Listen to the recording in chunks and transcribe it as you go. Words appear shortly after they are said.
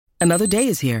Another day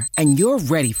is here, and you're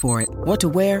ready for it. What to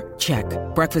wear? Check.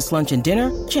 Breakfast, lunch, and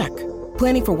dinner? Check.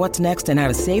 Planning for what's next and how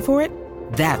to save for it?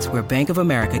 That's where Bank of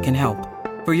America can help.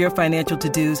 For your financial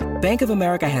to-dos, Bank of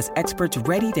America has experts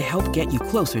ready to help get you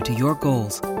closer to your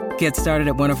goals. Get started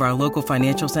at one of our local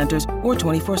financial centers or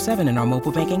 24/7 in our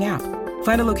mobile banking app.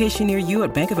 Find a location near you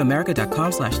at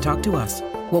bankofamerica.com/talktous.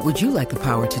 What would you like the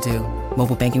power to do?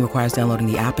 Mobile banking requires downloading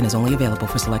the app and is only available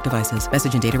for select devices.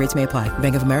 Message and data rates may apply.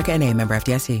 Bank of America N.A., member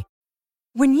FDIC.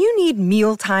 When you need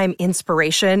mealtime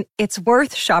inspiration, it's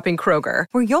worth shopping Kroger,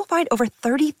 where you'll find over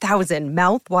 30,000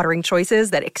 mouth-watering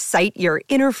choices that excite your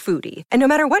inner foodie. And no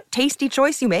matter what tasty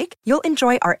choice you make, you'll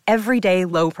enjoy our everyday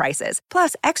low prices,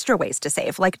 plus extra ways to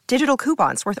save, like digital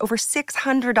coupons worth over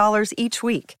 $600 each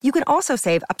week. You can also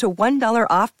save up to $1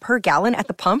 off per gallon at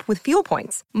the pump with fuel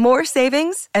points. More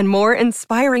savings and more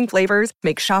inspiring flavors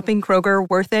make shopping Kroger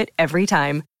worth it every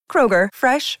time. Kroger,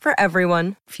 fresh for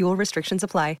everyone. Fuel restrictions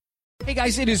apply. Hey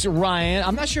guys, it is Ryan.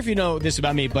 I'm not sure if you know this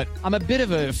about me, but I'm a bit of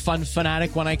a fun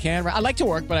fanatic when I can. I like to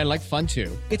work, but I like fun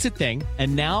too. It's a thing.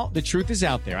 And now the truth is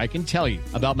out there. I can tell you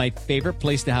about my favorite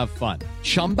place to have fun.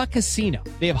 Chumba Casino.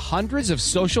 They have hundreds of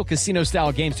social casino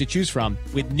style games to choose from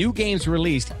with new games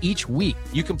released each week.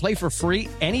 You can play for free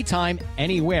anytime,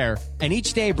 anywhere. And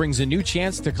each day brings a new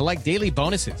chance to collect daily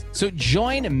bonuses. So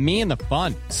join me in the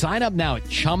fun. Sign up now at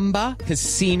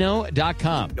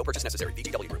ChumbaCasino.com. No purchase necessary.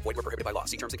 VGW Group. Void where prohibited by law.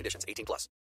 See terms and conditions. 18+.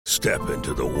 Step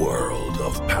into the world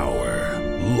of power,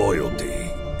 loyalty,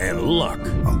 and luck.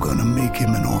 I'm gonna make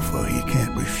him an offer he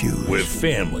can't refuse. With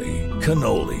family,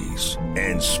 cannolis,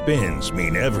 and spins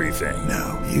mean everything.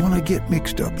 Now, you wanna get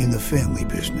mixed up in the family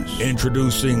business.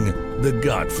 Introducing The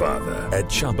Godfather at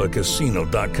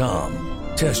ChumbaCasino.com.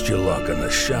 Test your luck in the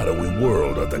shadowy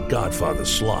world of The Godfather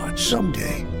slot.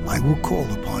 Someday, I will call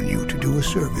upon you to do a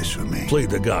service for me. Play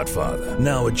The Godfather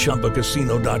now at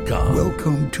ChumbaCasino.com.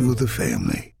 Welcome to the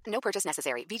family. No purchase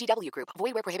necessary. VGW Group.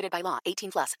 Void where prohibited by law.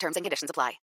 18+. Terms and conditions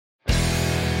apply.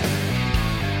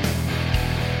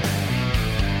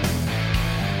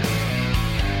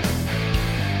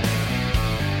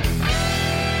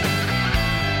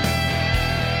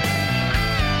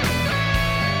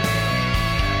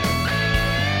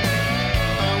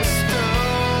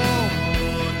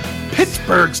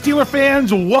 Pittsburgh Steeler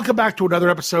fans, welcome back to another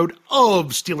episode of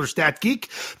Steeler Stat Geek.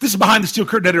 This is Behind the Steel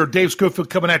Curtain editor Dave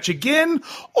Schofield coming at you again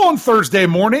on Thursday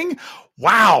morning.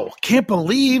 Wow, can't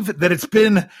believe that it's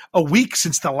been a week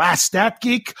since the last Stat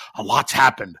Geek. A lot's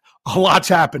happened.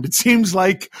 It seems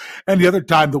like any other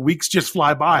time the weeks just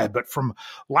fly by. But from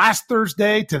last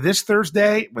Thursday to this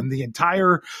Thursday, when the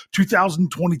entire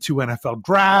 2022 NFL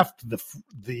draft, the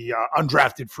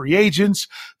undrafted free agents,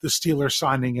 the Steelers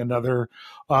signing another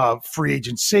free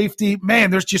agent safety, man,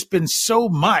 there's just been so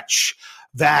much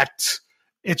that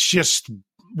it's just,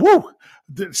 woo.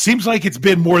 It seems like it's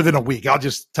been more than a week. I'll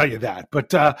just tell you that.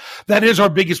 But that is our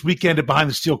biggest weekend at Behind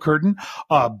the Steel Curtain,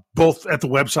 both at the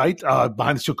website,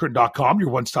 behindthesteelcurtain.com, your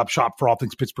one-stop shop for all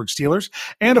things Pittsburgh Steelers,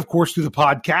 and, of course, through the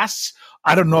podcasts.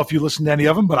 I don't know if you listened to any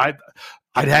of them, but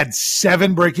I'd had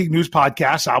 7 breaking news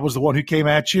podcasts. I was the one who came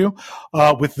at you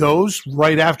with those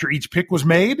right after each pick was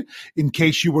made, in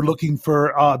case you were looking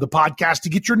for the podcast to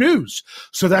get your news.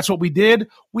 So that's what we did.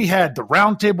 We had the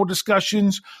roundtable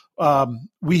discussions.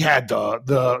 We had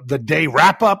the day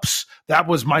wrap-ups. That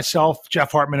was myself,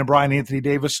 Jeff Hartman, and Brian Anthony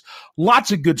Davis.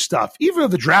 Lots of good stuff. Even though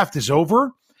the draft is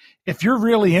over, if you're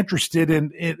really interested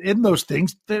in those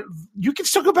things, you can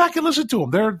still go back and listen to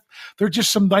them. They're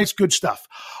just some nice, good stuff.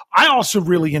 I also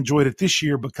really enjoyed it this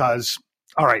year because,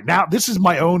 all right, now this is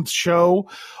my own show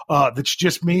that's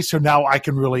just me, so now I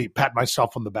can really pat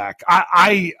myself on the back.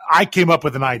 I came up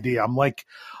with an idea. I'm like,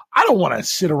 I don't want to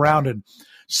sit around and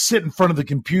sit in front of the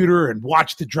computer and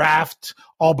watch the draft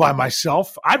all by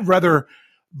myself. I'd rather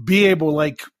be able,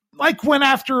 like when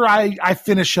after I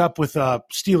finish up with a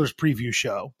Steelers preview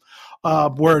show,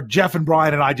 where Jeff and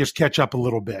Brian and I just catch up a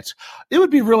little bit. It would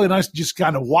be really nice to just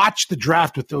kind of watch the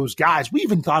draft with those guys. We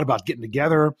even thought about getting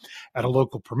together at a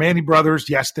local Permane Brothers.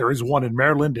 Yes, there is one in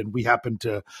Maryland, and we happen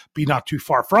to be not too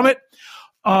far from it.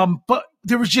 But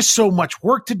there was just so much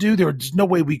work to do. There was no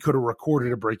way we could have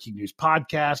recorded a breaking news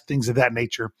podcast, things of that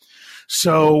nature.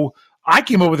 So I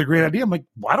came up with a great idea. I'm like,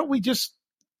 why don't we just,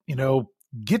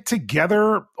 get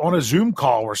together on a Zoom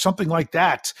call or something like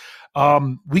that?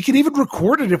 We could even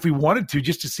record it if we wanted to,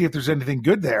 just to see if there's anything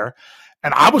good there.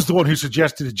 And I was the one who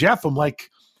suggested to Jeff, I'm like,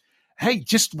 hey,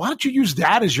 just why don't you use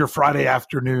that as your Friday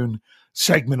afternoon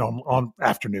segment on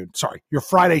afternoon. Sorry, your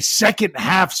Friday second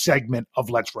half segment of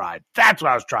Let's Ride. That's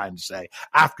what I was trying to say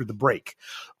after the break.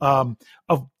 Of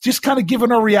just kind of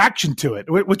giving our reaction to it,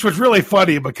 which was really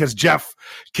funny because Jeff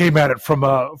came at it from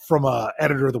a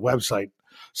editor of the website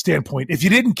standpoint. If you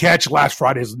didn't catch last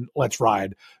Friday's Let's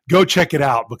Ride, go check it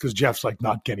out because Jeff's like,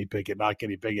 not Kenny Pickett.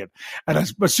 And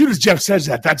as soon as Jeff says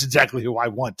that, that's exactly who I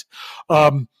want.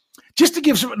 Just to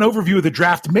give an overview of the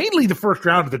draft, mainly the first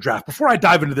round of the draft, before I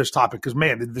dive into this topic, because,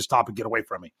 man, did this topic get away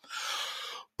from me.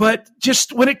 But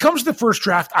just when it comes to the first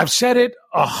draft, I've said it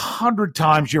 100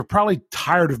 times. You're probably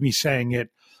tired of me saying it,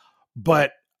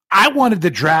 but I wanted the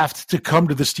draft to come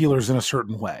to the Steelers in a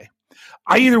certain way.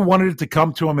 I either wanted it to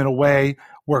come to them in a way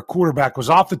where quarterback was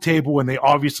off the table and they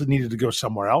obviously needed to go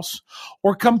somewhere else,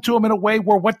 or come to them in a way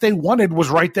where what they wanted was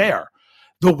right there.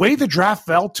 The way the draft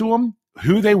fell to them,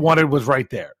 who they wanted was right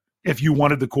there. If you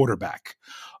wanted the quarterback.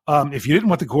 If you didn't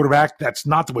want the quarterback, that's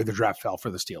not the way the draft fell for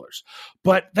the Steelers.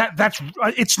 But that's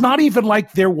it's not even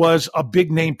like there was a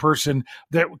big name person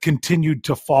that continued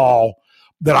to fall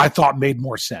that I thought made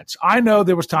more sense. I know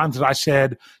there was times that I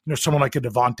said, someone like a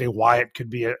Devontae Wyatt could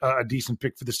be a decent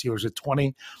pick for the Steelers at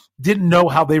 20. Didn't know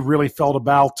how they really felt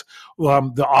about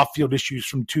the off-field issues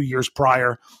from 2 years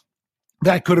prior.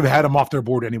 That could have had them off their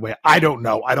board anyway. I don't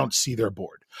know. I don't see their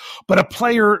board. But a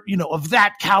player, of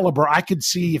that caliber, I could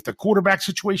see if the quarterback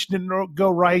situation didn't go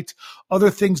right,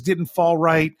 other things didn't fall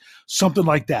right, something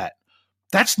like that.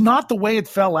 That's not the way it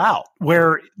fell out,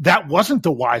 where that wasn't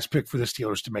the wise pick for the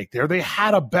Steelers to make there. They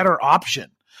had a better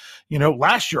option.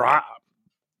 Last year,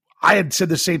 I had said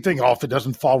the same thing. If it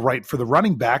doesn't fall right for the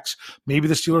running backs, maybe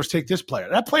the Steelers take this player.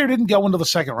 That player didn't go into the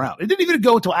second round. It didn't even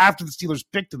go until after the Steelers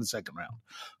picked in the second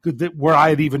round, where I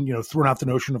had even thrown out the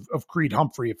notion of Creed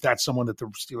Humphrey, if that's someone that the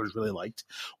Steelers really liked,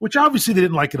 which obviously they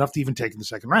didn't like enough to even take in the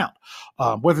second round.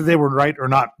 Whether they were right or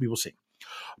not, we will see.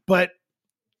 But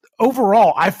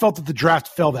overall, I felt that the draft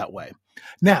fell that way.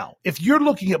 Now, if you're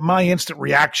looking at my instant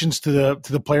reactions to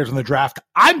the players in the draft,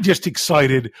 I'm just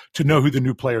excited to know who the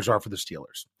new players are for the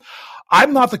Steelers.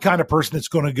 I'm not the kind of person that's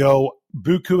going to go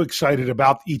buku excited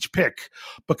about each pick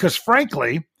because,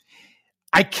 frankly,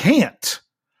 I can't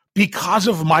because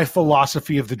of my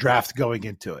philosophy of the draft going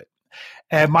into it.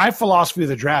 And my philosophy of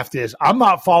the draft is I'm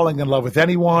not falling in love with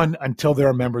anyone until they're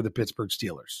a member of the Pittsburgh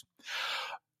Steelers.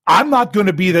 I'm not going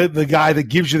to be the guy that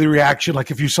gives you the reaction,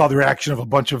 like if you saw the reaction of a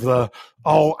bunch of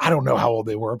I don't know how old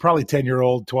they were, probably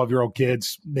 10-year-old, 12-year-old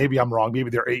kids. Maybe I'm wrong. Maybe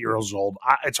they're 8 years old.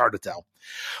 It's hard to tell.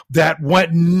 That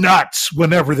went nuts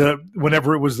whenever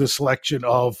it was the selection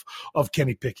of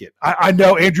Kenny Pickett. I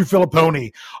know Andrew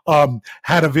Filipponi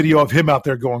had a video of him out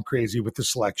there going crazy with the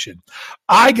selection.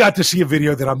 I got to see a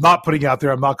video that I'm not putting out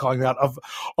there. I'm not calling out of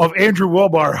Andrew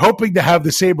Wilbar hoping to have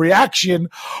the same reaction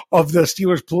of the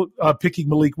Steelers picking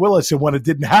Malik Willis, and when it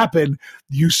didn't happen,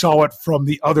 you saw it from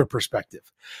the other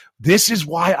perspective. This is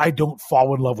why I don't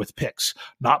fall in love with picks,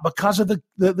 not because of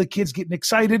the kids getting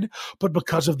excited, but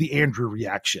because of the Andrew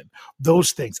reaction.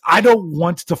 Those things. I don't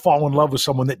want to fall in love with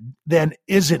someone that then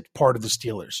isn't part of the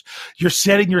Steelers. You're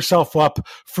setting yourself up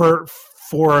for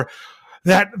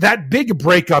that big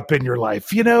breakup in your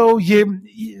life.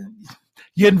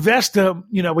 You invest a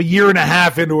year and a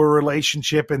half into a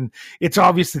relationship, and it's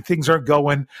obvious that things aren't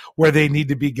going where they need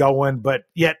to be going, but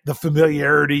yet the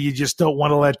familiarity, you just don't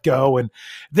want to let go. And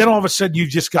then all of a sudden you've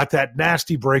just got that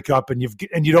nasty breakup and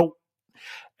you don't,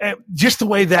 just the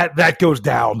way that goes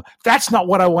down. That's not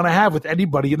what I want to have with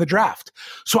anybody in the draft.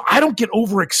 So I don't get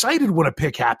overexcited when a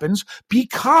pick happens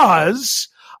because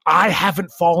I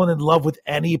haven't fallen in love with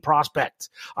any prospect.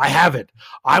 I haven't.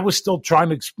 I was still trying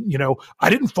to, I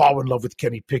didn't fall in love with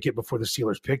Kenny Pickett before the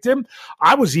Steelers picked him.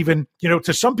 I was even,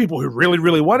 to some people who really,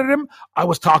 really wanted him, I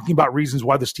was talking about reasons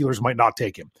why the Steelers might not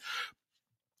take him.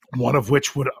 One of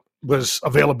which was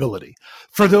availability.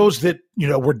 For those that,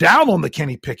 were down on the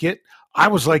Kenny Pickett, I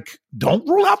was like, don't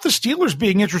rule out the Steelers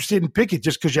being interested in Pickett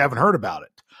just because you haven't heard about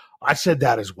it. I said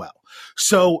that as well.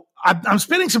 So I'm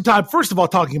spending some time, first of all,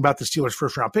 talking about the Steelers'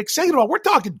 first-round pick. Second of all, we're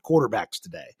talking quarterbacks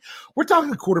today. We're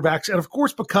talking quarterbacks, and of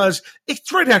course, because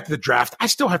it's right after the draft, I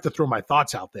still have to throw my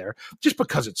thoughts out there just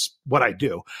because it's what I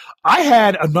do. I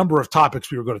had a number of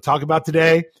topics we were going to talk about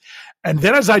today, and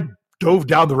then as I dove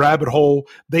down the rabbit hole,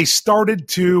 they started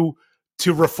to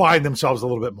refine themselves a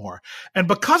little bit more. And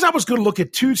because I was going to look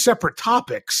at two separate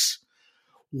topics,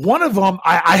 one of them,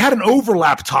 I had an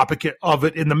overlap topic of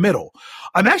it in the middle.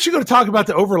 I'm actually going to talk about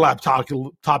the overlap topic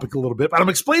a little bit, but I'm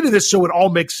explaining this so it all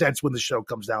makes sense when the show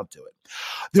comes down to it.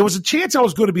 There was a chance I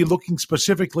was going to be looking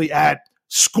specifically at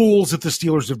schools that the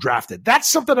Steelers have drafted. That's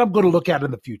something I'm going to look at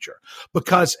in the future,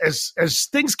 because as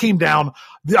things came down,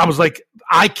 I was like,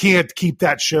 I can't keep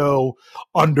that show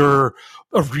under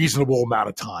a reasonable amount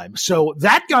of time. So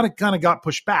that kind of got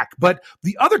pushed back. But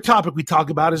the other topic we talk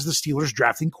about is the Steelers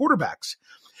drafting quarterbacks.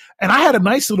 And I had a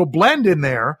nice little blend in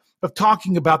there of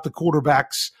talking about the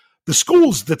quarterbacks, the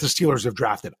schools that the Steelers have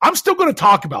drafted. I'm still going to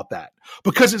talk about that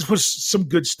because it was some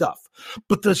good stuff.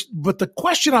 But the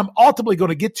question I'm ultimately going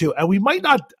to get to, and we might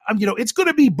not, it's going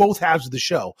to be both halves of the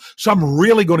show. So I'm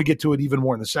really going to get to it even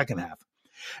more in the second half.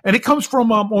 And it comes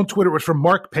from on Twitter. It was from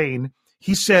Mark Payne.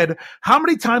 He said, how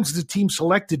many times has the team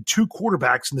selected two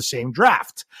quarterbacks in the same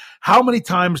draft? How many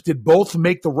times did both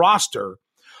make the roster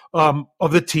of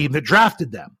the team that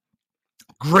drafted them?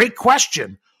 Great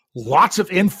question. Lots of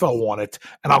info on it,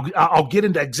 and I'll get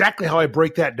into exactly how I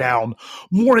break that down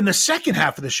more in the second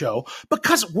half of the show,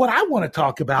 because what I want to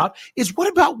talk about is what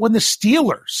about when the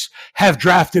Steelers have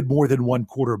drafted more than one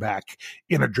quarterback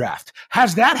in a draft?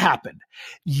 Has that happened?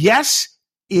 Yes,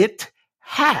 it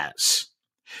has.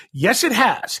 Yes, it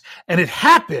has. And it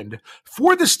happened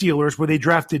for the Steelers where they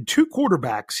drafted two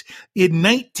quarterbacks in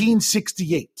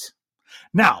 1968.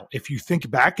 Now, if you think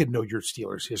back and know your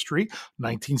Steelers history,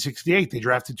 1968, they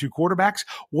drafted two quarterbacks.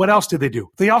 What else did they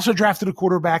do? They also drafted a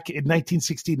quarterback in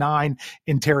 1969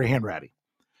 in Terry Hanratty.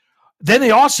 Then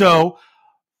they also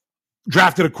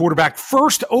drafted a quarterback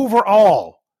first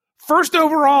overall. First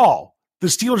overall. The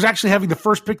Steelers actually having the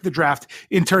first pick of the draft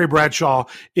in Terry Bradshaw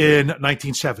in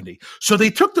 1970. So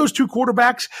they took those two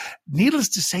quarterbacks. Needless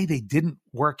to say, they didn't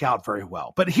work out very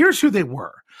well. But here's who they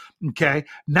were. Okay.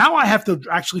 Now I have to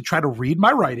actually try to read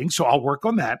my writing. So I'll work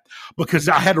on that because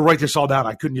I had to write this all down.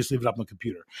 I couldn't just leave it up on the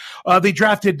computer. They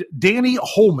drafted Danny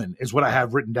Holman is what I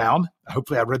have written down.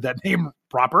 Hopefully I read that name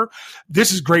proper.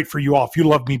 This is great for you all. If you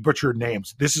love me butchered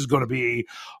names, this is going to be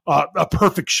a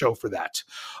perfect show for that.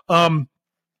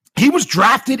 He was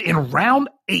drafted in round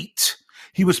 8.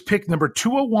 He was picked number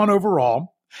 201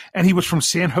 overall, and he was from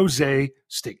San Jose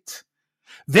State.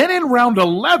 Then in round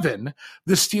 11,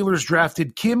 the Steelers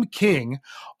drafted Kim King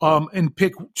and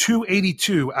pick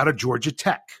 282 out of Georgia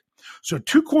Tech. So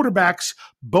two quarterbacks,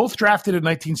 both drafted in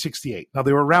 1968. Now,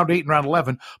 they were round 8 and round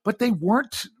 11, but they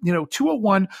weren't,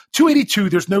 201, 282.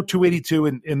 There's no 282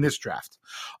 in this draft.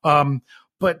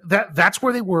 But that's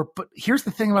where they were. But here's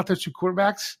the thing about those two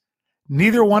quarterbacks.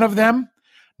 Neither one of them,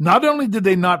 not only did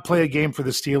they not play a game for the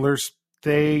Steelers,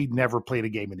 they never played a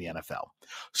game in the NFL.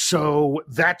 So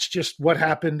that's just what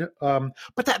happened.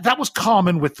 But that was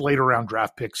common with later round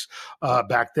draft picks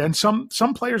back then. Some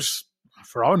players,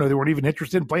 for all I know, they weren't even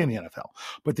interested in playing the NFL,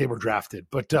 but they were drafted.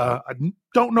 But I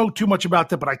don't know too much about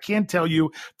that, but I can tell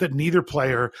you that neither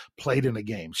player played in a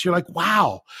game. So you're like,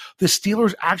 wow, the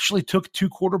Steelers actually took two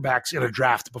quarterbacks in a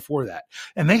draft before that.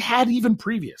 And they had even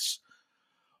previous.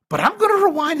 But I'm going to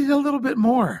rewind it a little bit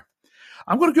more.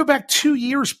 I'm going to go back 2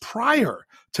 years prior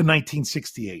to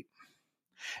 1968.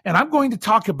 And I'm going to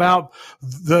talk about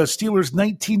the Steelers'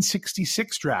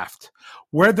 1966 draft,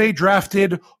 where they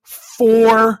drafted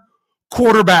 4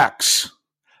 quarterbacks.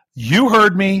 You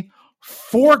heard me,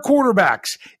 4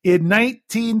 quarterbacks in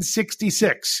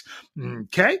 1966.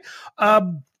 Okay?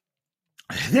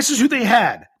 This is who they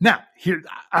had. Now, here,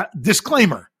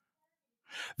 disclaimer.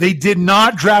 They did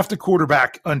not draft a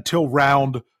quarterback until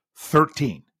round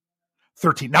 13.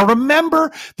 Now,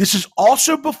 remember, this is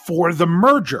also before the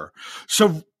merger.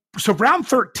 So round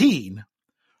 13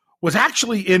 was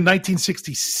actually in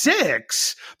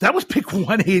 1966. That was pick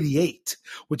 188,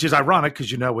 which is ironic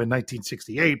because, in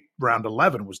 1968, round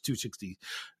 11 was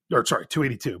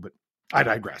 282, but I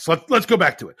digress. Let's go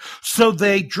back to it. So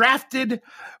they drafted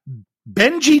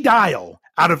Benji Dial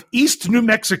out of East New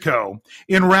Mexico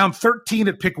in round 13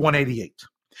 at pick 188.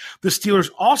 The Steelers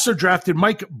also drafted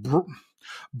Mike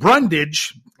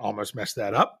Brundage, almost messed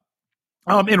that up,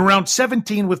 in round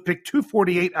 17 with pick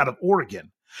 248 out of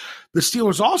Oregon. The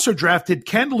Steelers also drafted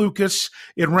Ken Lucas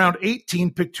in round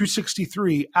 18, pick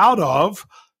 263 out of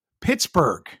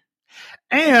Pittsburgh.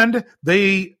 And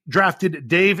they drafted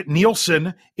Dave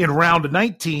Nielsen in round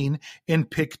 19 in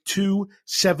pick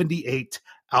 278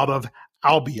 out of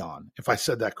Albion, if I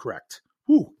said that correct.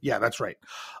 Ooh, yeah, that's right.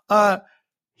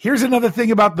 Here's another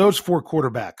thing about those 4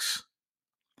 quarterbacks.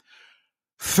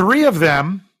 3 of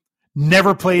them never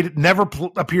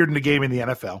appeared in a game in the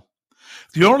NFL.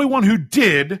 The only one who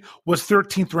did was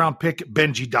 13th round pick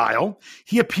Benji Dial.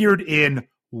 He appeared in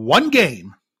 1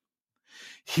 game.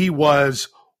 He was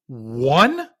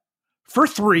 1 for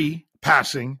 3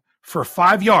 passing for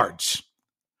 5 yards.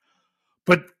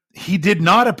 But he did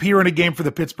not appear in a game for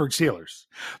the Pittsburgh Steelers.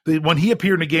 When he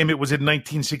appeared in a game, it was in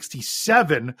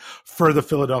 1967 for the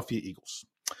Philadelphia Eagles.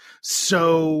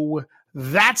 So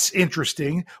that's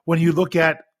interesting when you look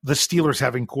at the Steelers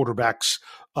having quarterbacks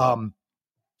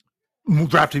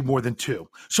drafting more than 2.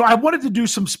 So I wanted to do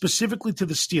some specifically to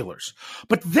the Steelers.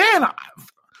 But then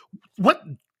what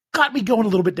got me going a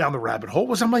little bit down the rabbit hole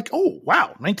was I'm like, oh, wow,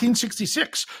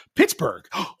 1966, Pittsburgh.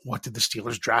 What did the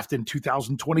Steelers draft in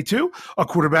 2022? A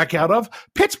quarterback out of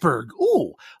Pittsburgh.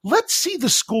 Ooh, let's see the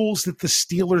schools that the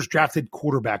Steelers drafted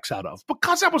quarterbacks out of.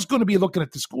 Because I was going to be looking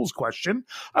at the schools question,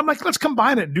 I'm like, let's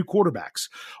combine it and do quarterbacks.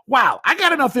 Wow, I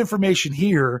got enough information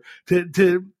here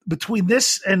to between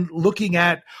this and looking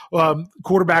at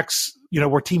quarterbacks,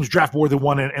 where teams draft more than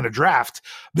one in a draft,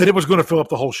 that it was going to fill up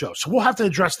the whole show. So we'll have to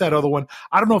address that other one.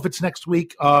 I don't know if it's next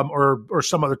week or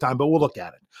some other time, but we'll look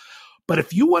at it. But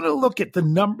if you want to look at the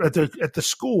number at the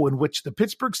school in which the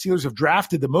Pittsburgh Steelers have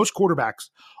drafted the most quarterbacks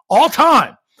all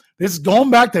time, this is going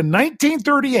back to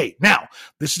 1938. Now,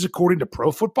 this is according to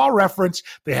Pro Football Reference.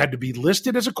 They had to be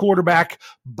listed as a quarterback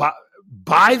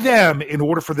by them in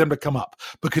order for them to come up.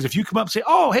 Because if you come up and say,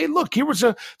 oh, hey, look,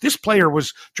 this player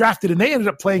was drafted and they ended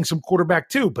up playing some quarterback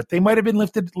too, but they might have been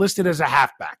listed as a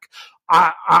halfback.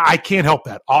 I can't help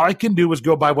that. All I can do is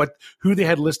go by who they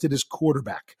had listed as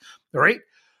quarterback. All right.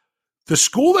 The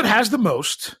school that has the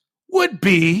most would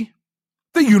be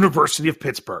the University of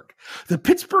Pittsburgh. The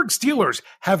Pittsburgh Steelers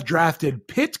have drafted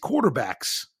Pitt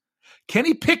quarterbacks.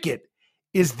 Kenny Pickett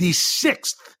is the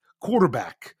 6th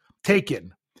quarterback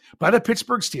taken by the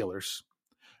Pittsburgh Steelers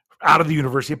out of the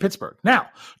University of Pittsburgh. Now,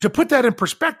 to put that in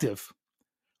perspective,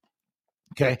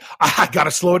 okay, I got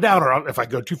to slow it down, or if I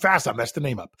go too fast, I mess the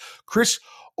name up. Chris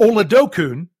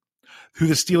Oladokun, who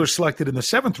the Steelers selected in the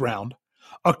 7th round,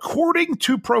 according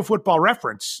to Pro Football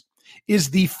Reference, is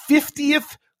the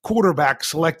 50th quarterback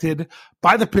selected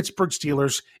by the Pittsburgh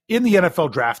Steelers in the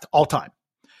NFL draft all time.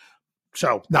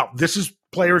 So now this is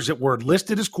players that were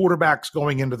listed as quarterbacks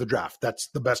going into the draft. That's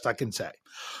the best I can say.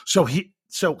 So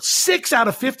 6 out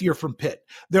of 50 are from Pitt.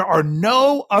 There are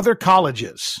no other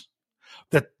colleges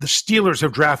that the Steelers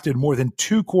have drafted more than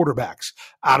 2 quarterbacks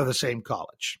out of the same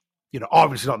college.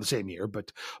 Obviously not in the same year,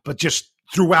 but just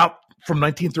throughout from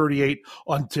 1938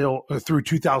 through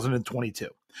 2022.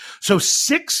 So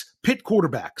 6 Pitt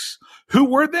quarterbacks. Who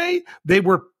were they? They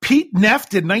were Pete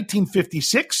Neft in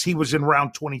 1956. He was in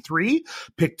round 23,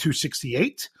 pick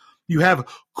 268. You have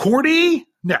Corny.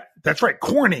 No, that's right,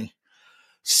 Corny.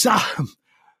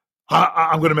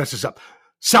 I'm going to mess this up.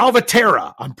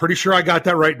 Salvatierra. I'm pretty sure I got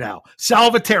that right now.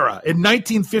 Salvatierra in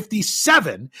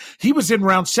 1957. He was in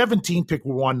round 17, pick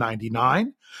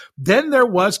 199. Then there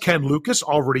was Ken Lucas,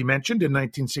 already mentioned, in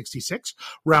 1966,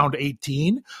 round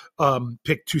 18,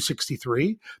 pick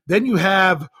 263. Then you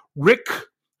have Rick.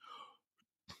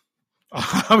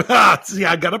 See,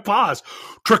 I got to pause.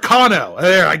 Tricano.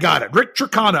 There, I got it. Rick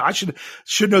Tricano. I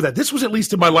should know that. This was at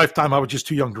least in my lifetime. I was just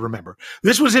too young to remember.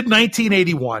 This was in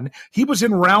 1981. He was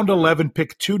in round 11,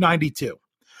 pick 292.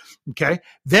 Okay.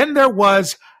 Then there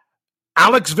was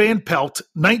Alex Van Pelt,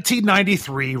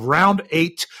 1993, round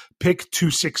 8, pick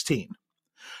 216.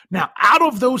 Now, out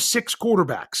of those 6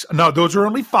 quarterbacks, no, those are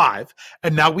only 5,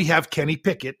 and now we have Kenny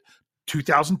Pickett,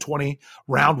 2020,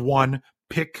 round 1,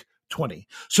 pick 20.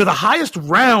 So the highest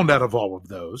round out of all of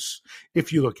those,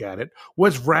 if you look at it,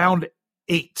 was round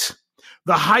 8.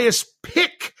 The highest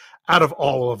pick out of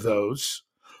all of those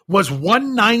was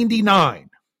 199.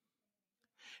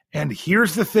 And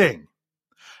here's the thing.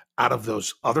 Out of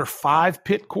those other 5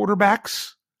 Pitt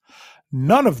quarterbacks,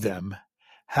 none of them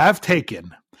have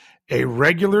taken a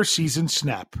regular season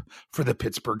snap for the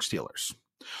Pittsburgh Steelers.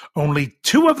 Only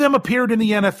 2 of them appeared in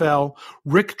the NFL.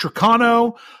 Rick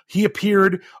Tricano, he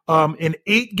appeared in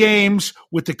 8 games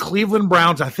with the Cleveland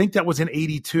Browns. I think that was in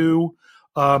 82.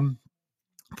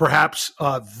 Perhaps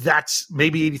that's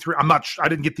maybe 83. I'm not sure. I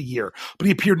didn't get the year, but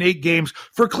he appeared in 8 games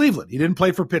for Cleveland. He didn't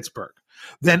play for Pittsburgh.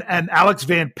 Then, and Alex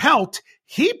Van Pelt,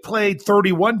 he played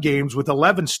 31 games with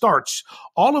 11 starts.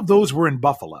 All of those were in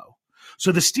Buffalo.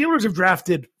 So the Steelers have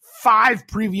drafted 5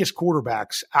 previous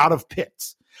quarterbacks out of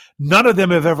Pitt. None of them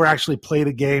have ever actually played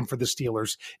a game for the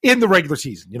Steelers in the regular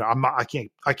season. I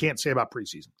can't say about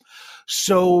preseason.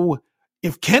 So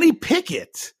if Kenny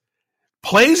Pickett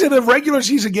plays in a regular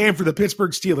season game for the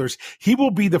Pittsburgh Steelers, he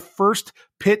will be the first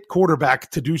Pitt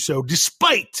quarterback to do so,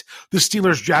 despite the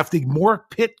Steelers drafting more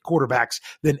Pitt quarterbacks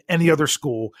than any other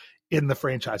school in the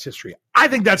franchise history. I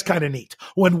think that's kind of neat.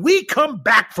 When we come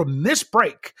back from this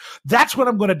break, that's when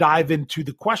I'm going to dive into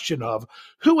the question of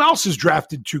who else has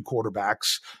drafted 2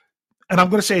 quarterbacks. And I'm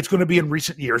going to say it's going to be in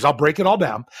recent years. I'll break it all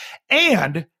down.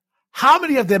 And how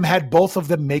many of them had both of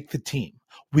them make the team?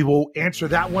 We will answer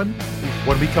that one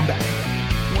when we come back.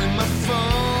 When my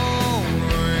phone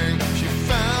rang, she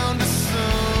found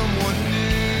someone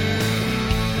new.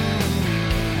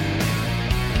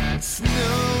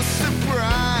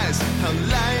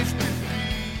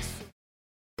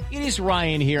 is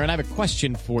Ryan here, and I have a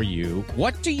question for you.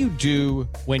 What do you do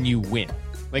when you win?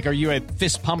 Like, are you a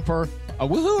fist pumper, a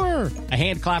woo-hooer, a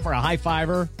hand clapper, a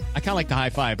high-fiver? I kind of like the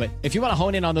high-five, but if you want to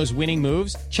hone in on those winning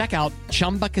moves, check out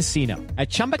Chumba Casino. At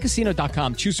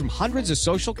ChumbaCasino.com, choose from hundreds of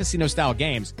social casino-style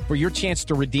games for your chance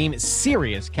to redeem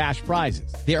serious cash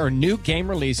prizes. There are new game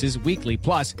releases weekly,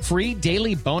 plus free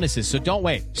daily bonuses, so don't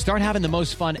wait. Start having the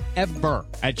most fun ever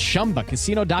at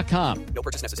ChumbaCasino.com. No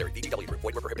purchase necessary. VGW Group.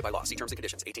 Void where prohibited by law. See terms and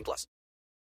conditions. 18+.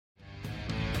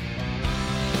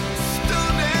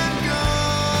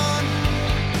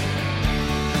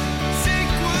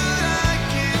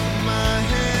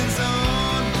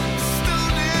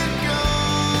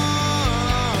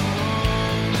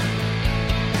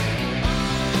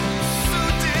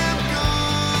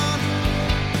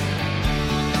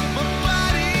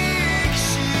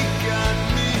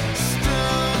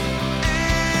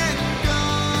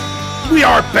 We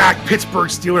are back, Pittsburgh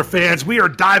Steelers fans. We are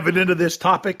diving into this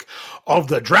topic of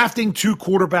the drafting two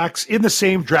quarterbacks in the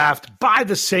same draft by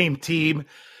the same team.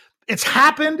 It's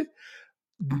happened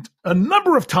a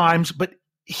number of times, but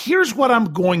here's what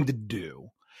I'm going to do.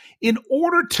 In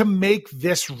order to make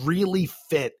this really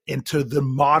fit into the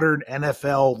modern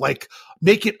NFL, like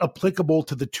make it applicable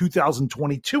to the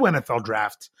 2022 NFL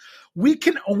draft, we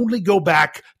can only go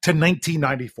back to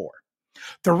 1994.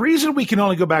 The reason we can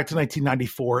only go back to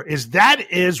 1994 is that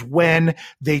is when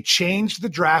they changed the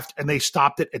draft and they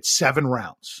stopped it at 7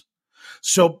 rounds.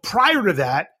 So prior to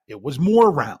that, it was more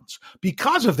rounds.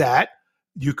 Because of that,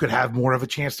 you could have more of a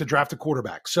chance to draft a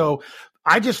quarterback. So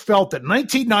I just felt that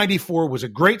 1994 was a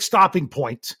great stopping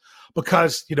point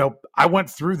because, I went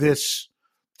through this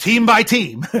team by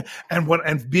team,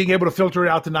 and being able to filter it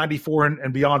out to 94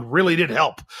 and beyond really did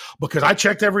help because I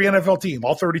checked every NFL team,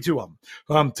 all 32 of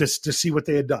them, to see what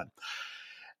they had done.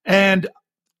 And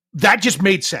that just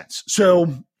made sense.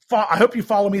 So I hope you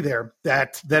follow me there,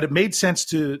 that it made sense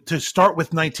to start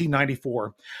with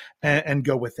 1994 and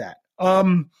go with that.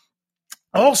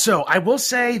 Also, I will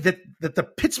say that the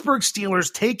Pittsburgh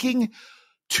Steelers taking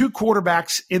two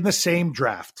quarterbacks in the same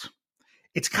draft,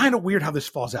 it's kind of weird how this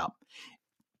falls out.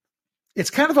 It's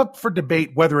kind of up for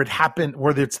debate whether it happened,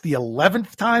 whether it's the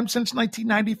 11th time since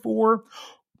 1994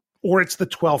 or it's the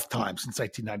 12th time since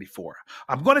 1994.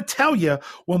 I'm going to tell you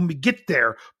when we get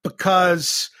there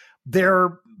because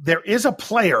there is a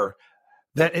player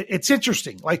that it's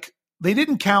interesting. Like they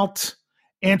didn't count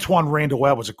Antoine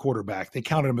Randall as a quarterback. They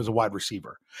counted him as a wide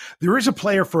receiver. There is a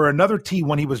player for another team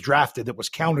when he was drafted that was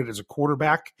counted as a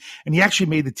quarterback, and he actually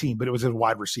made the team, but it was a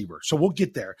wide receiver. So we'll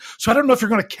get there. So I don't know if you're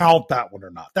going to count that one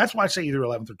or not. That's why I say either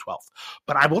 11th or 12th.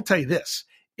 But I will tell you this.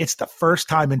 It's the first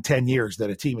time in 10 years that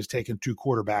a team has taken two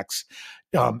quarterbacks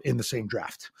in the same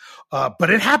draft. But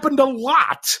it happened a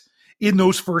lot in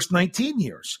those first 19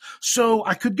 years. So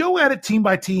I could go at it team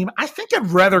by team. I think I'd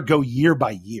rather go year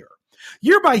by year.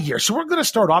 Year by year. So we're going to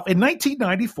start off in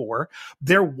 1994.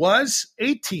 There was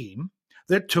a team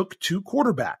that took two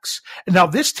quarterbacks. And now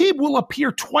this team will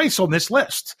appear twice on this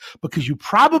list because you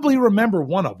probably remember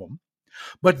one of them.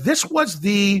 But this was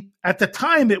at the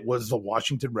time, it was the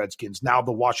Washington Redskins, now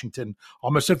the Washington,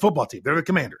 almost said football team. They're the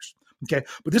Commanders. Okay.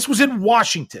 But this was in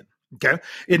Washington. Okay.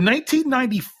 In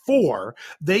 1994,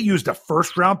 they used a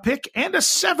 1st round pick and a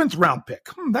 7th round pick.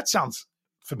 That sounds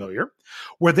familiar,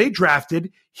 where they drafted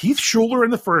Heath Schuler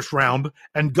in the 1st round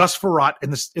and Gus Frerotte in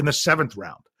the 7th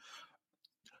round.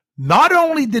 Not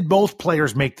only did both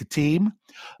players make the team,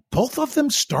 both of them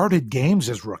started games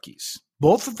as rookies.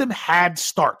 Both of them had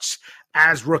starts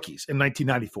as rookies in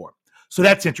 1994. So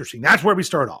that's interesting. That's where we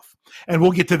start off. And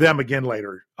we'll get to them again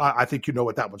later. I think you know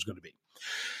what that one's going to be.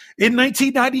 In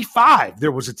 1995,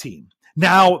 there was a team.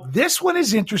 Now, this one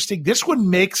is interesting. This one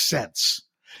makes sense.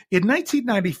 In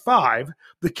 1995,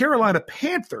 the Carolina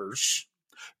Panthers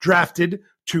drafted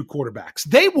two quarterbacks.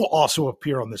 They will also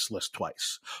appear on this list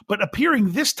twice, but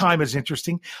appearing this time is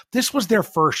interesting. This was their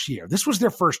first year. This was their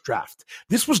first draft.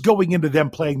 This was going into them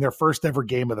playing their first ever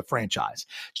game of the franchise.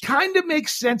 Kind of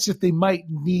makes sense if they might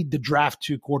need to draft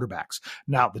two quarterbacks.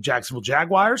 Now, the Jacksonville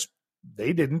Jaguars,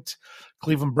 they didn't.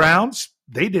 Cleveland Browns,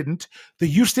 they didn't. The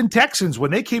Houston Texans,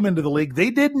 when they came into the league, they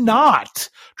did not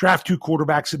draft two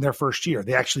quarterbacks in their first year.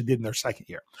 They actually did in their second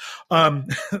year.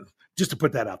 Just to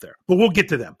put that out there, but we'll get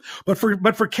to them. But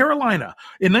for Carolina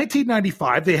in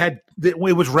 1995, it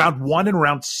was round 1 and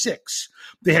round 6.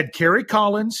 They had Kerry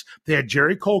Collins. They had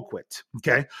Jerry Colquitt.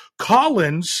 Okay.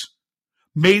 Collins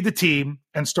made the team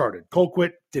and started.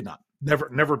 Colquitt did not.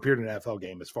 Never appeared in an NFL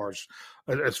game as far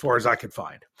as I could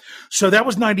find. So that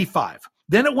was 95.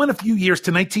 Then it went a few years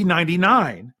to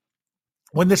 1999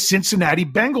 when the Cincinnati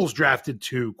Bengals drafted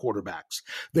two quarterbacks.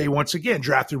 They once again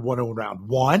drafted one in round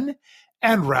 1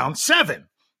 and round 7.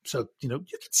 So, you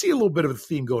can see a little bit of a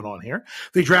theme going on here.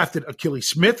 They drafted Achilles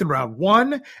Smith in round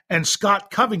 1 and Scott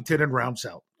Covington in round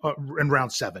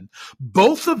 7.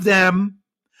 Both of them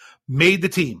made the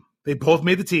team. They both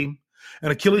made the team.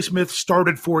 And Achilles Smith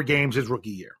started 4 games his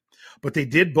rookie year. But they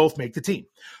did both make the team.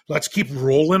 Let's keep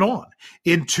rolling on.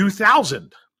 In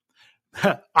 2000,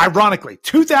 ironically,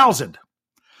 2000,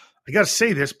 I got to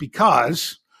say this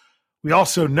because we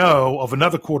also know of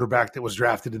another quarterback that was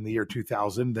drafted in the year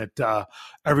 2000 that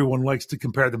everyone likes to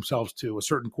compare themselves to, a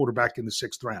certain quarterback in the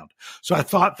 6th round. So I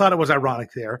thought it was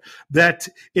ironic there that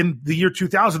in the year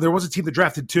 2000, there was a team that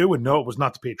drafted 2, and no, it was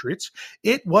not the Patriots.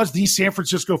 It was the San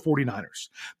Francisco 49ers.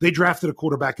 They drafted a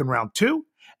quarterback in round 2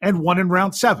 and 1 in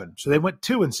round 7. So they went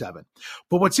 2 and 7.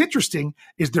 But what's interesting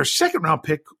is their 2nd round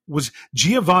pick was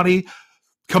Giovanni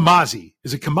Camazzi.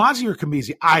 Is it Camazzi or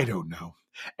Camizzi? I don't know.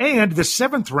 And the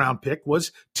 7th round pick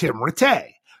was Tim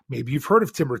Rattay. Maybe you've heard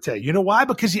of Tim Rattay. You know why?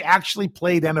 Because he actually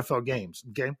played NFL games.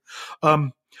 Okay.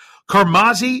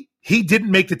 Camazzi, he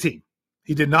didn't make the team.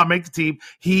 He did not make the team.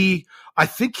 I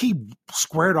think he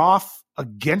squared off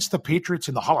against the Patriots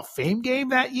in the Hall of Fame game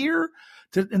that year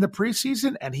in the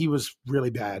preseason, and he was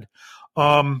really bad.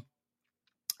 Never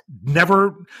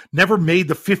made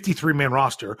the 53-man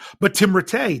roster, but Tim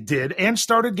Rattay did and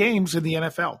started games in the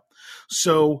NFL.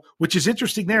 So, which is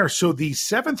interesting there. So the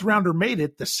 7th rounder made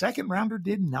it. The 2nd rounder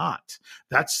did not.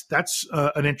 That's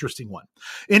an interesting one.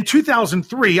 In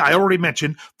 2003, I already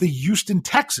mentioned the Houston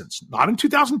Texans, not in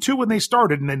 2002 when they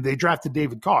started and then they drafted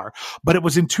David Carr, but it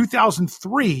was in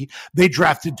 2003 they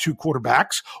drafted 2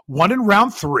 quarterbacks, one in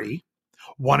round 3,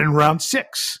 one in round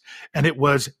 6. And it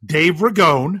was Dave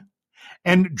Ragone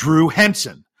and Drew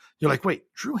Henson. You're like, wait,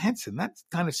 Drew Henson? That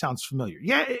kind of sounds familiar.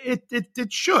 Yeah,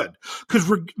 it should,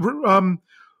 because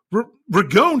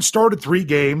Ragone started 3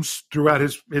 games throughout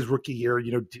his rookie year,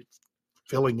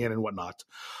 filling in and whatnot.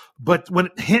 But when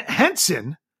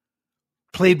Henson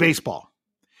played baseball,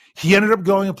 he ended up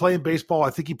going and playing baseball.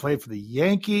 I think he played for the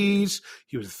Yankees.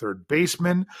 He was a third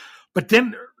baseman. But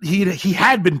then he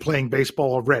had been playing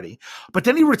baseball already. But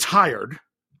then he retired,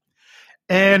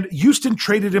 and Houston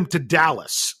traded him to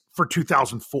Dallas for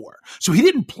 2004. So he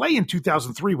didn't play in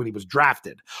 2003 when he was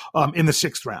drafted in the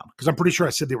 6th round, because I'm pretty sure I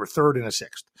said they were 3rd and a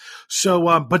 6th.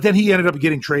 So, but then he ended up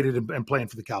getting traded and playing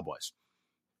for the Cowboys.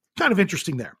 Kind of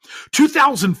interesting there.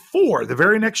 2004, the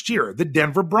very next year, the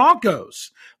Denver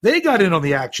Broncos. They got in on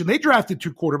the action. They drafted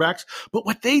 2 quarterbacks, but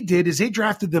what they did is they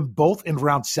drafted them both in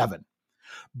round 7.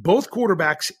 Both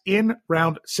quarterbacks in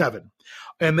round 7.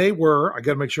 And they were, I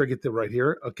got to make sure I get that right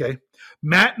here. Okay.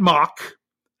 Matt Mock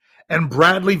and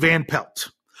Bradley Van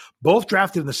Pelt, both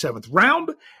drafted in the 7th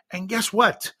round. And guess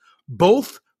what?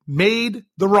 Both made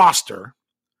the roster,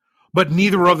 but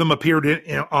neither of them appeared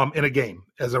in a game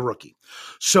as a rookie.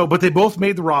 So, but they both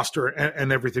made the roster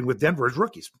and everything with Denver as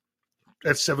rookies.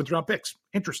 That's 7th round picks.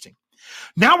 Interesting.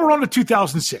 Now we're on to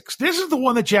 2006. This is the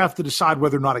one that you have to decide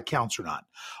whether or not it counts or not.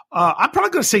 I'm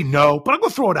probably going to say no, but I'm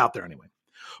going to throw it out there anyway.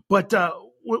 But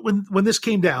when this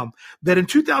came down, that in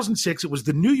 2006, it was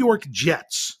the New York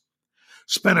Jets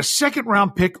spent a 2nd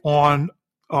round pick on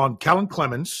Kellen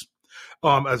Clemens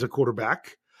as a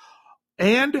quarterback,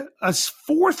 and a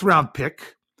 4th round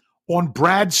pick on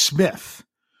Brad Smith,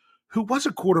 who was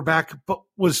a quarterback, but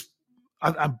was,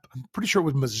 I'm pretty sure it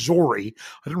was Missouri.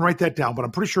 I didn't write that down, but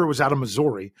I'm pretty sure it was out of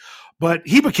Missouri. But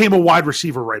he became a wide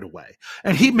receiver right away.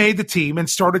 And he made the team and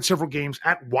started several games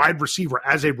at wide receiver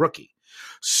as a rookie.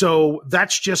 So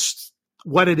that's just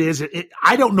what it is.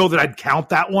 I don't know that I'd count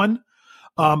that one.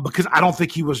 Because I don't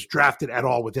think he was drafted at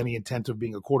all with any intent of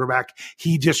being a quarterback.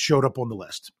 He just showed up on the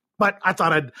list. But I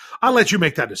thought I'll let you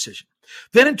make that decision.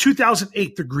 Then in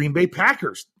 2008, the Green Bay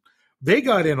Packers, they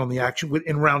got in on the action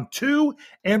in round 2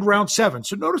 and round 7.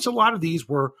 So notice a lot of these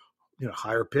were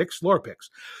higher picks, lower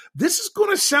picks. This is going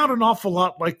to sound an awful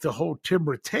lot like the whole Tim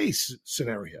Rattay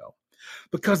scenario.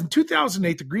 Because in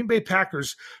 2008, the Green Bay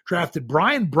Packers drafted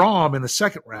Brian Braum in the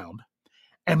 2nd round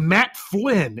and Matt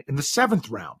Flynn in the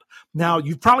 7th round. Now,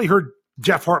 you've probably heard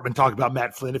Jeff Hartman talk about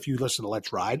Matt Flynn if you listen to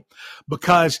Let's Ride,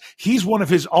 because he's one of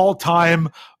his all-time,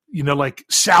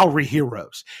 salary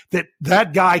heroes.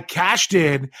 That guy cashed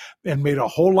in and made a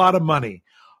whole lot of money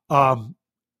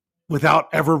without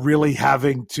ever really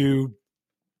having to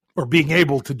or being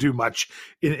able to do much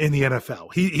in the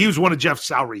NFL. He was one of Jeff's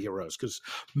salary heroes because,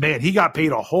 man, he got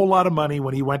paid a whole lot of money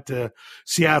when he went to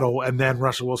Seattle, and then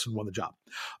Russell Wilson won the job.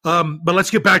 But let's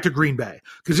get back to Green Bay,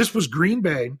 because this was Green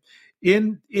Bay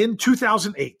in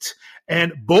 2008,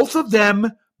 and both of them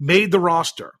made the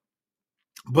roster.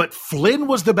 But Flynn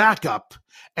was the backup,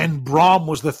 and Braum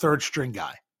was the 3rd string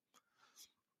guy.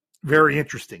 very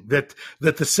interesting that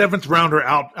the seventh rounder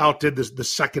outdid the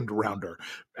second rounder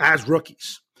as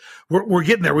rookies. We're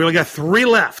getting there. We only got 3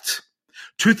 left.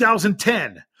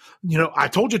 2010. I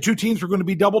told you 2 teams were going to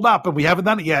be doubled up, and we haven't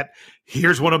done it yet.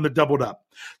 Here's one of them that doubled up.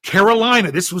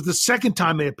 Carolina, this was the second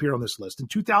time they appeared on this list. In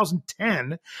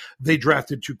 2010, they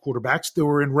drafted 2 quarterbacks. They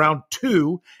were in round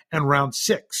 2 and round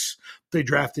 6. They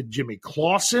drafted Jimmy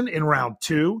Clausen in round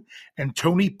 2 and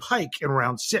Tony Pike in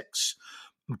round 6.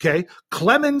 Okay.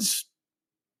 Clausen,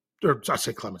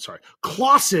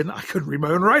 I couldn't read my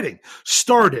own writing,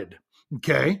 started.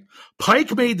 Okay.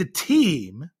 Pike made the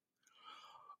team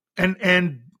and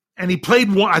he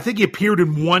played one. I think he appeared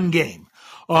in 1 game.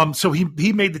 So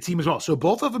he made the team as well. So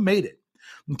both of them made it.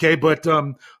 Okay.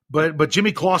 But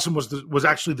Jimmy Clausen was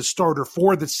actually the starter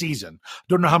for the season.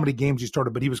 Don't know how many games he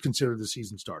started, but he was considered the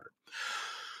season starter.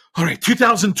 All right.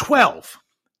 2012.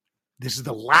 This is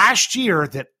the last year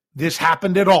that this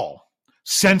happened at all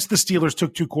since the Steelers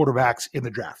took 2 quarterbacks in the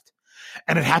draft.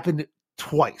 And it happened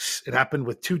twice. It happened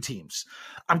with 2 teams.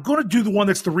 I'm going to do the one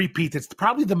that's the repeat. That's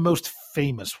probably the most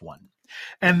famous one.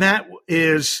 And that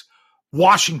is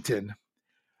Washington.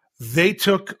 They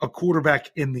took a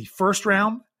quarterback in the first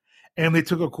round, and they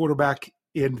took a quarterback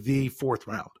in the 4th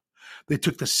round. They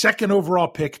took the 2nd overall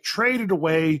pick, traded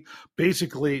away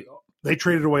basically – they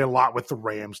traded away a lot with the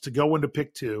Rams to go into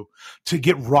pick 2 to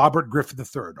get Robert Griffin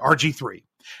III, RG3.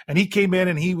 And he came in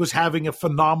and he was having a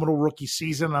phenomenal rookie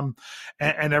season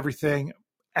and everything.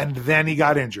 And then he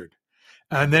got injured.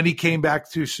 And then he came back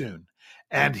too soon.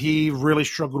 And he really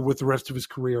struggled with the rest of his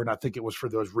career. And I think it was for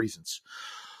those reasons.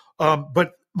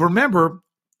 But remember,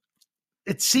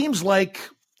 it seems like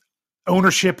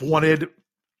ownership wanted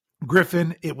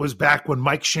Griffin. It was back when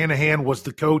Mike Shanahan was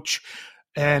the coach.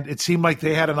 And it seemed like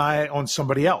they had an eye on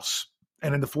somebody else.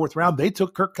 And in the 4th round, they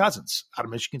took Kirk Cousins out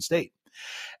of Michigan State.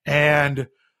 And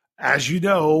as you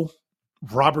know,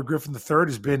 Robert Griffin III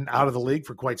has been out of the league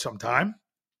for quite some time.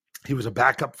 He was a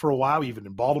backup for a while, even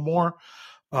in Baltimore.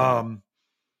 And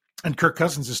Kirk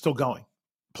Cousins is still going,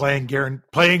 playing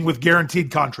with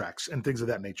guaranteed contracts and things of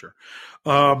that nature.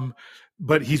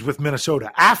 But he's with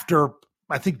Minnesota after,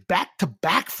 I think,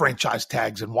 back-to-back franchise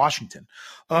tags in Washington.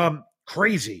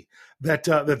 Crazy.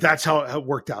 That's how it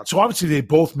worked out. So obviously they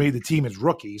both made the team as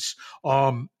rookies,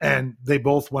 and they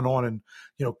both went on and,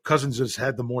 Cousins has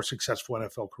had the more successful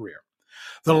NFL career.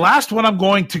 The last one I'm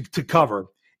going to cover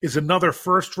is another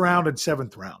 1st round and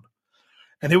 7th round,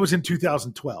 and it was in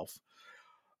 2012.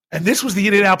 And this was the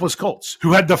Indianapolis Colts,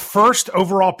 who had the 1st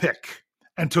overall pick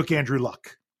and took Andrew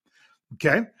Luck.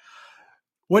 Okay?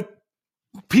 What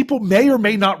people may or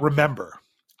may not remember,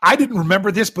 I didn't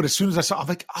remember this, but as soon as I saw, I'm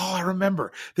like, oh, I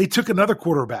remember. They took another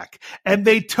quarterback, and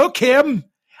they took him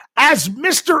as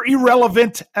Mr.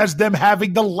 Irrelevant as them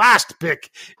having the last pick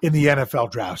in the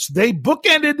NFL drafts. They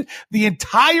bookended the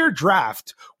entire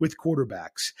draft with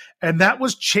quarterbacks, and that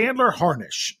was Chandler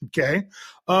Harnish, okay?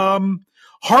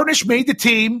 Harnish made the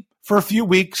team for a few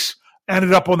weeks,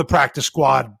 ended up on the practice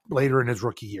squad later in his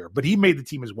rookie year, but he made the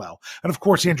team as well. And of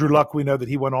course, Andrew Luck, we know that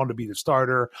he went on to be the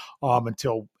starter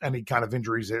until any kind of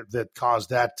injuries that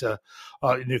caused that to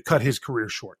cut his career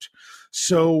short.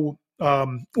 So,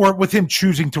 or with him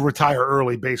choosing to retire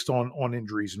early based on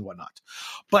injuries and whatnot.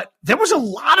 But there was a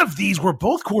lot of these where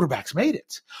both quarterbacks made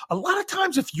it. A lot of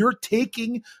times if you're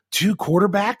taking 2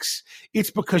 quarterbacks, it's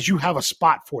because you have a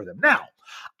spot for them. Now,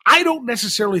 I don't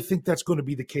necessarily think that's going to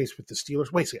be the case with the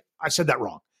Steelers. Wait a second. I said that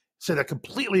wrong. I said that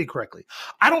completely incorrectly.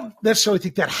 I don't necessarily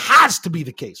think that has to be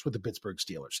the case with the Pittsburgh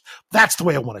Steelers. That's the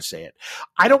way I want to say it.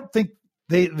 I don't think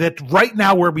that right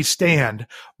now where we stand,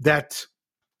 that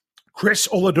Chris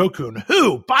Oladokun,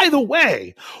 who, by the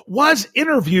way, was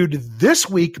interviewed this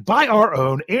week by our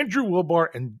own Andrew Wilbar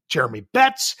and Jeremy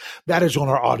Betts. That is on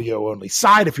our audio-only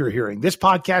side. If you're hearing this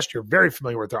podcast, you're very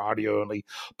familiar with our audio-only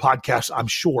podcast, I'm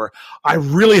sure. I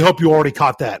really hope you already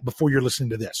caught that before you're listening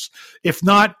to this. If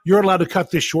not, you're allowed to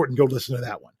cut this short and go listen to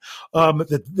that one.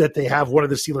 That they have one of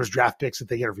the Steelers draft picks that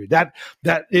they interviewed.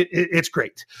 It's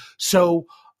great. So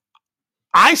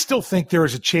I still think there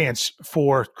is a chance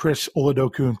for Chris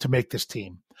Oladokun to make this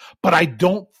team, but I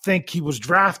don't think he was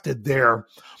drafted there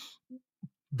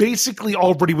basically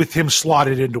already with him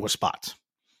slotted into a spot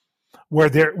where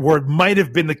it might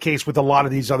have been the case with a lot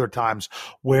of these other times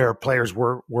where players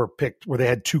were picked, where they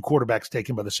had 2 quarterbacks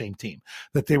taken by the same team,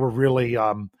 that they were really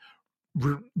in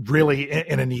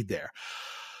a need there.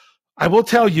 I will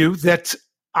tell you that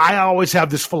I always have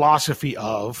this philosophy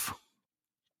of,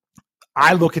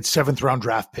 I look at 7th-round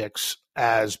draft picks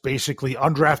as basically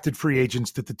undrafted free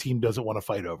agents that the team doesn't want to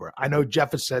fight over. I know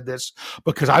Jeff has said this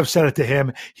because I've said it to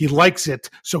him. He likes it,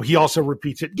 so he also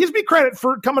repeats it. Gives me credit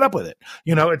for coming up with it.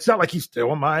 It's not like he's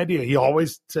stealing my idea. He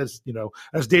always says,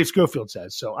 as Dave Schofield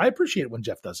says. So I appreciate it when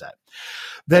Jeff does that.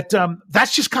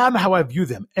 That's just kind of how I view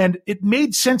them. And it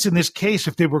made sense in this case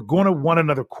if they were going to want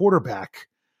another quarterback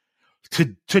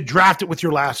to draft it with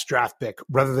your last draft pick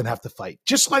rather than have to fight.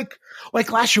 Just like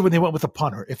last year when they went with a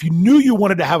punter. If you knew you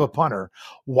wanted to have a punter,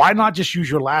 why not just use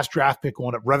your last draft pick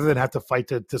on it rather than have to fight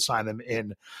to sign him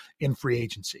in free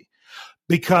agency?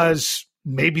 Because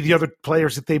maybe the other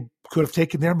players that they could have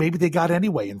taken there, maybe they got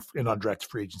anyway in undrafted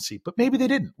free agency, but maybe they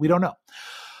didn't. We don't know.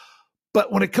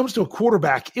 But when it comes to a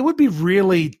quarterback, it would be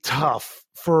really tough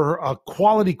for a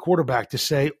quality quarterback to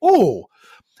say, oh,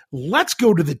 let's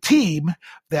go to the team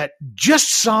that just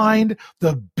signed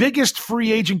the biggest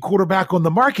free agent quarterback on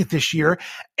the market this year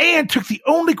and took the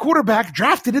only quarterback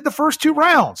drafted in the first 2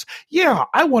 rounds. Yeah,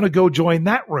 I want to go join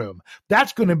that room.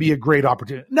 That's going to be a great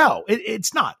opportunity. No,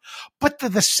 it's not. But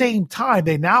at the same time,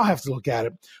 they now have to look at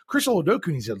it. Chris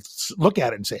Oladokun needs to look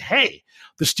at it and say, hey,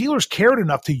 the Steelers cared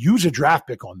enough to use a draft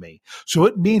pick on me. So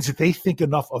it means that they think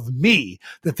enough of me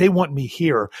that they want me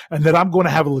here and that I'm going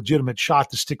to have a legitimate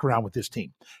shot to stick around with this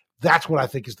team. That's what I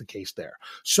think is the case there.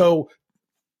 So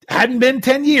hadn't been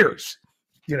 10 years,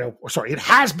 it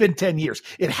has been 10 years.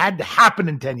 It had to happen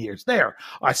in 10 years. There,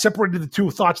 I separated the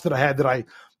two thoughts that I had that I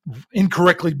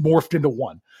incorrectly morphed into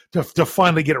one to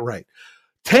finally get it right.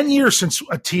 10 years since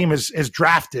a team has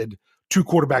drafted 2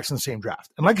 quarterbacks in the same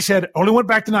draft. And like I said, only went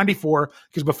back to 94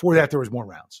 because before that there was more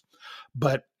rounds.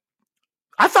 But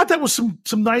I thought that was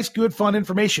some nice, good, fun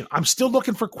information. I'm still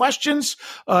looking for questions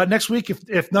next week.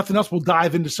 If nothing else, we'll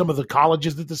dive into some of the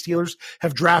colleges that the Steelers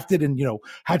have drafted and,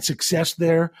 had success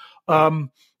there.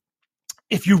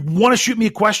 If you want to shoot me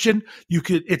a question,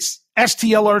 it's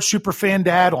STLR Superfan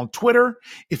Dad on Twitter.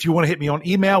 If you want to hit me on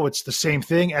email, it's the same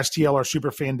thing,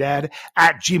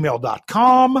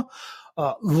 STLRSuperfanDad@gmail.com.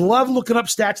 Love looking up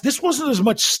stats. This wasn't as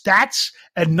much stats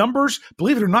and numbers.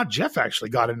 Believe it or not, Jeff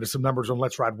actually got into some numbers on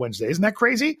Let's Ride Wednesday. Isn't that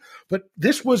crazy? But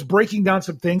this was breaking down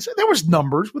some things. There was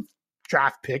numbers with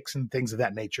draft picks and things of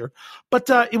that nature.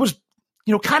 But it was,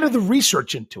 kind of the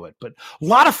research into it. But a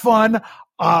lot of fun.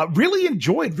 Really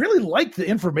liked the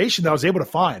information that I was able to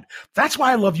find. That's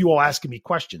why I love you all asking me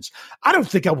questions. I don't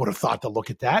think I would have thought to look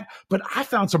at that, but I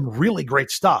found some really great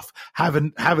stuff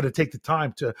having to take the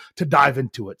time to dive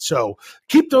into it. So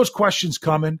keep those questions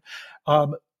coming.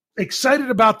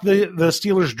 Excited about the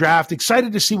Steelers draft,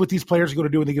 excited to see what these players are going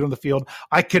to do when they get on the field.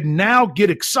 I can now get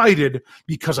excited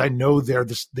because I know they're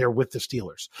with the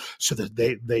Steelers. So that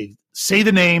they say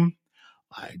the name.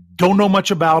 I don't know much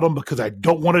about them because I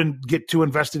don't want to get too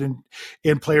invested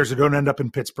in players that don't end up in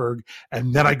Pittsburgh.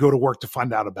 And then I go to work to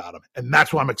find out about them. And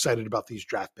that's why I'm excited about these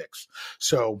draft picks.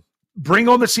 So bring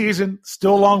on the season.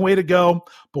 Still a long way to go,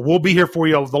 but we'll be here for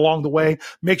you along the way.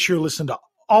 Make sure you listen to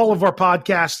all of our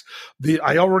podcasts.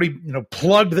 I already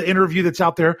plugged the interview that's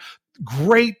out there.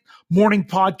 Great morning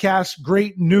podcasts,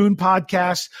 great noon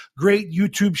podcasts, great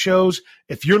YouTube shows.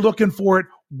 If you're looking for it,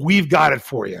 we've got it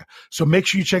for you. So make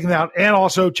sure you check it out, and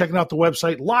also checking out the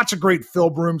website. Lots of great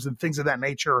film rooms and things of that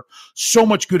nature. So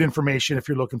much good information if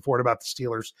you're looking for it about the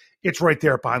Steelers. It's right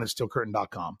there at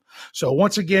BehindTheSteelCurtain.com. So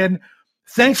once again,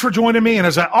 thanks for joining me. And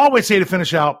as I always say to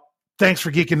finish out, thanks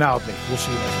for geeking out with me. We'll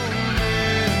see you next time.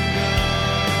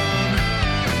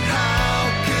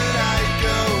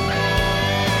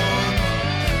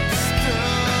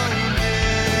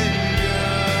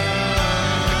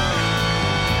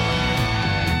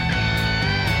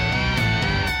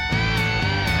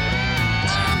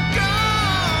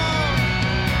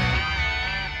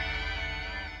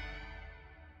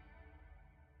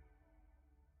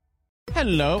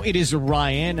 Hello, it is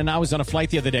Ryan, and I was on a flight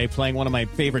the other day playing one of my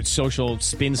favorite social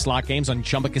spin slot games on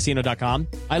ChumbaCasino.com.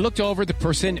 I looked over at the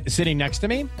person sitting next to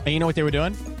me, and you know what they were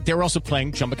doing? They were also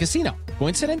playing Chumba Casino.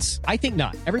 Coincidence? I think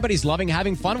not. Everybody's loving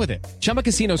having fun with it. Chumba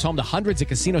Casino is home to hundreds of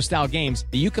casino-style games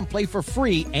that you can play for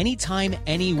free anytime,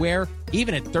 anywhere,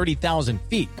 even at 30,000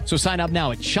 feet. So sign up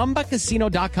now at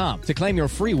ChumbaCasino.com to claim your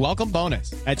free welcome bonus.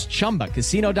 That's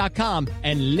ChumbaCasino.com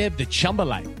and live the Chumba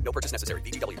life. No purchase necessary.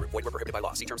 VGW. Void where prohibited by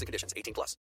law. See terms and conditions. 18+.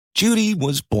 Judy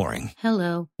was boring.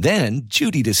 Hello. Then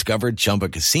Judy discovered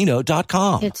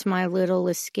ChumbaCasino.com. It's my little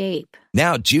escape.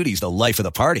 Now Judy's the life of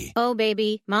the party. Oh,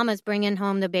 baby, mama's bringing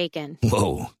home the bacon.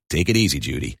 Whoa, take it easy,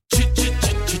 Judy.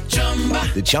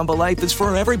 The Chumba life is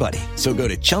for everybody. So go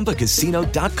to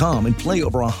ChumbaCasino.com and play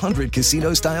over 100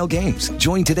 casino-style games.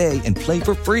 Join today and play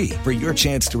for free for your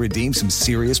chance to redeem some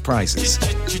serious prizes.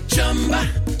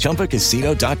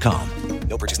 ChumbaCasino.com.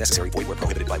 No purchase necessary. Void where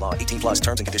prohibited by law. 18 plus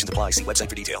terms and conditions apply. See website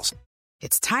for details.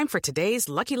 It's time for today's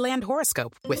Lucky Land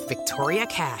horoscope with Victoria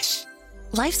Cash.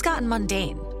 Life's gotten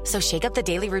mundane, so shake up the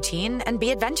daily routine and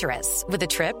be adventurous with a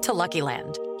trip to Lucky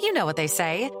Land. You know what they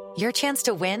say. Your chance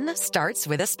to win starts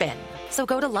with a spin. So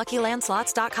go to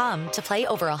LuckyLandSlots.com to play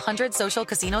over 100 social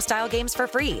casino-style games for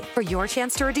free for your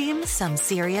chance to redeem some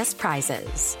serious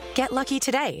prizes. Get lucky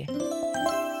today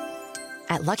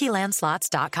at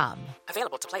LuckyLandSlots.com.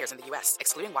 Available to players in the U.S.,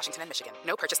 excluding Washington and Michigan.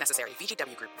 No purchase necessary.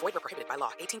 VGW Group. Void where prohibited by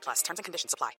law. 18 plus. Terms and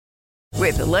conditions apply.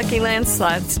 With the Lucky Land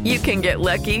Slots, you can get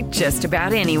lucky just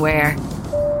about anywhere.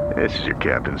 This is your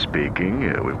captain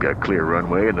speaking. We've got clear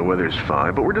runway and the weather's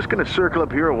fine, but we're just going to circle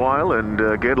up here a while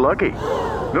and get lucky.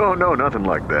 No, nothing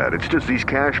like that. It's just these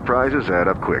cash prizes add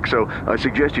up quick. So I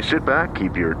suggest you sit back,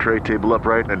 keep your tray table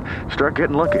upright, and start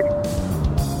getting lucky.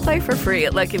 Play for free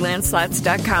at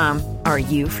LuckyLandSlots.com. Are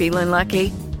you feeling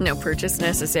lucky? No purchase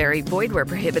necessary. Void where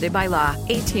prohibited by law.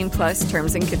 18 plus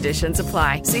terms and conditions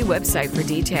apply. See website for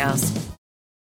details.